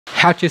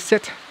how to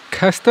set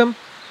custom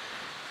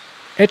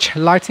edge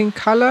lighting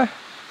color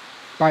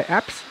by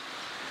apps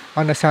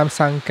on the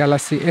Samsung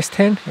Galaxy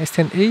S10,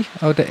 S10e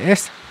or the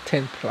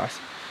S10 Plus.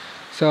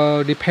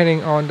 So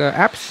depending on the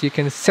apps, you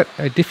can set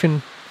a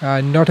different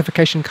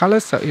notification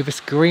colors. So if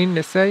it's green,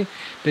 let's say,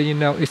 then you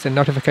know it's a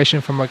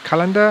notification from a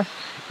calendar.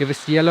 If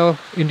it's yellow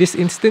in this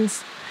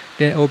instance,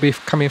 then it will be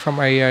coming from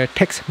a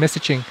text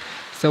messaging.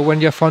 So when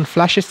your phone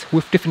flashes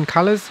with different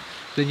colors,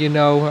 then you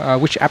know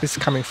which app it's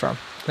coming from.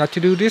 Now to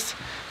do this,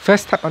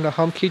 first tap on the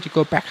home key to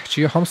go back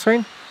to your home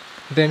screen.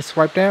 Then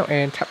swipe down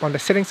and tap on the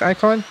settings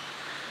icon.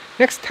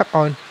 Next tap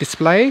on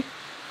display.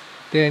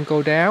 Then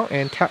go down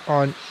and tap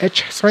on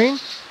edge screen.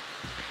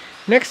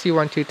 Next you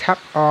want to tap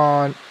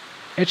on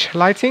edge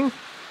lighting.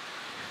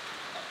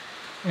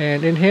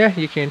 And in here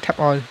you can tap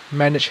on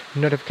manage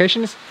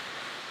notifications.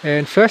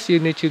 And first you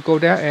need to go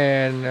down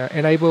and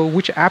enable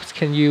which apps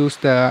can use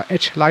the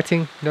edge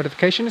lighting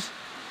notifications.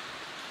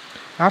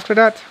 After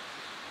that,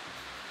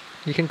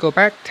 you can go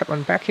back, tap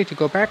on back here to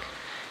go back,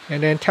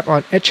 and then tap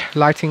on edge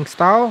lighting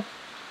style.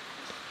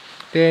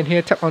 Then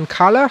here tap on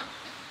color,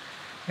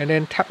 and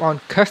then tap on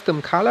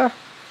custom color,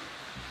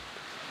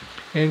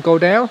 and go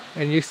down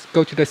and you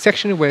go to the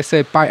section where it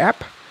says by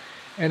app,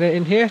 and then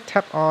in here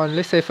tap on,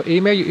 let's say for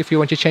email, if you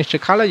want to change the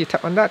color, you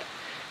tap on that,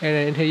 and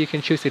then in here you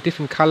can choose a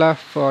different color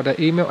for the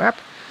email app.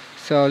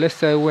 So let's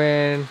say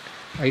when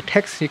I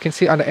text, you can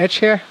see on the edge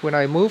here, when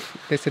I move,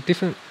 there's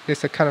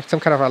some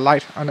kind of a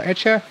light on the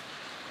edge here.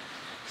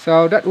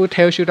 So that will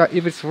tell you that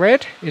if it's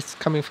red, it's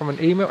coming from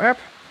an email app.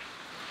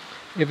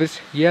 If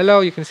it's yellow,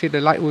 you can see the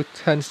light will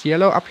turn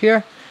yellow up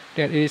here,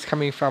 then it is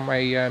coming from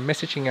a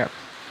messaging app.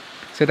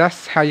 So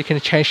that's how you can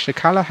change the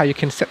color, how you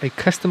can set a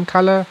custom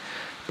color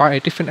by a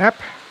different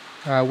app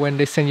when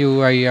they send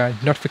you a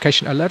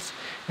notification alerts,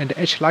 and the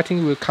edge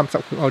lighting will come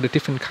up with all the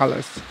different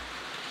colors.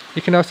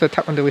 You can also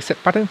tap on the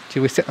reset button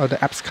to reset all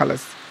the app's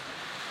colors.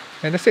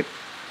 And that's it.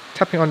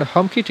 Tapping on the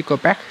home key to go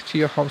back to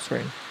your home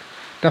screen.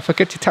 Don't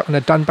forget to tap on the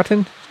done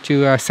button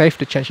to save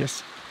the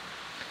changes.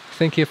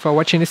 Thank you for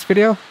watching this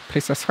video.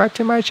 Please subscribe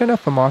to my channel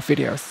for more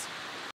videos.